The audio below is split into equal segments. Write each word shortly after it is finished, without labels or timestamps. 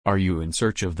Are you in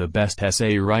search of the best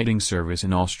essay writing service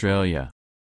in Australia?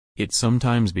 It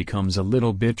sometimes becomes a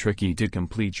little bit tricky to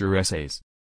complete your essays.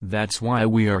 That's why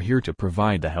we are here to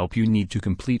provide the help you need to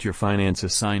complete your finance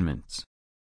assignments.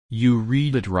 You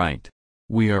read it right.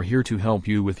 We are here to help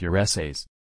you with your essays.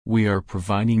 We are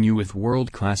providing you with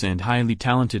world-class and highly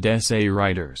talented essay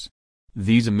writers.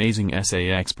 These amazing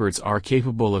essay experts are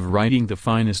capable of writing the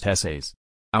finest essays.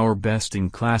 Our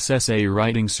best-in-class essay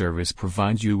writing service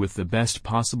provides you with the best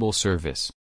possible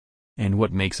service. And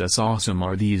what makes us awesome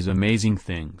are these amazing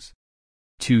things.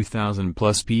 2,000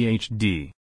 plus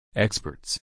PhD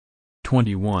experts.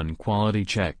 21 quality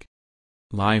check.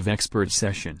 Live expert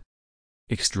session.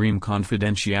 Extreme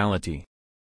confidentiality.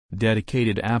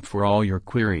 Dedicated app for all your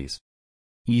queries.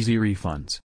 Easy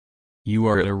refunds. You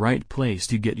are at a right place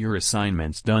to get your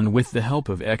assignments done with the help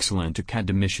of excellent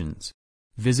academicians.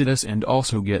 Visit us and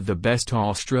also get the best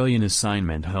Australian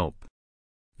assignment help.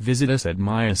 Visit us at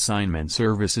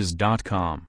myassignmentservices.com.